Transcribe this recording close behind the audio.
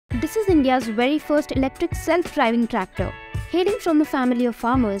This is India's very first electric self-driving tractor. Hailing from the family of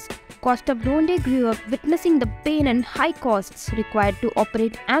farmers, Costa Blonde grew up witnessing the pain and high costs required to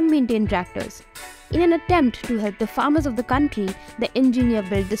operate and maintain tractors. In an attempt to help the farmers of the country, the engineer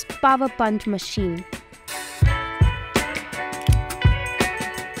built this power punch machine.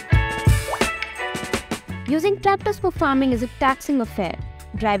 Using tractors for farming is a taxing affair.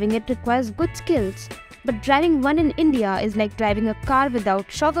 Driving it requires good skills. But driving one in India is like driving a car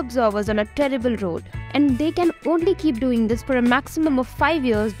without shock absorbers on a terrible road. And they can only keep doing this for a maximum of 5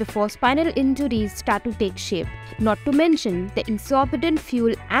 years before spinal injuries start to take shape. Not to mention the exorbitant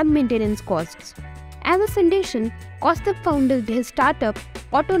fuel and maintenance costs. As a foundation, Costa founded his startup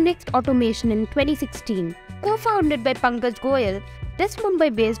AutoNext Automation in 2016. Co-founded by Pankaj Goyal, this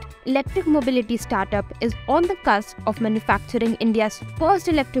Mumbai-based electric mobility startup is on the cusp of manufacturing India's first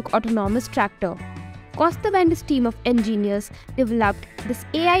electric autonomous tractor. Costa and his team of engineers developed this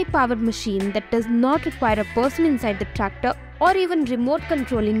AI-powered machine that does not require a person inside the tractor or even remote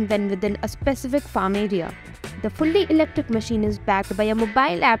controlling when within a specific farm area. The fully electric machine is backed by a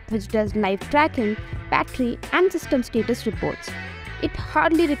mobile app which does live tracking, battery and system status reports. It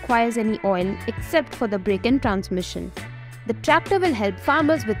hardly requires any oil except for the brake and transmission. The tractor will help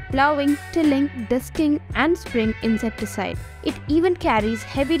farmers with ploughing, tilling, dusting and spraying insecticide. It even carries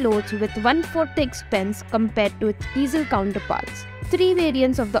heavy loads with 1/4 the expense compared to its diesel counterparts. 3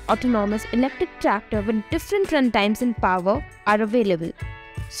 variants of the autonomous electric tractor with different run times and power are available.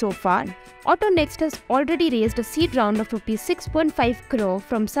 So far, AutoNext has already raised a seed round of ₹6.5 crore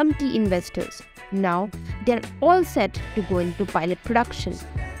from some key investors. Now, they are all set to go into pilot production.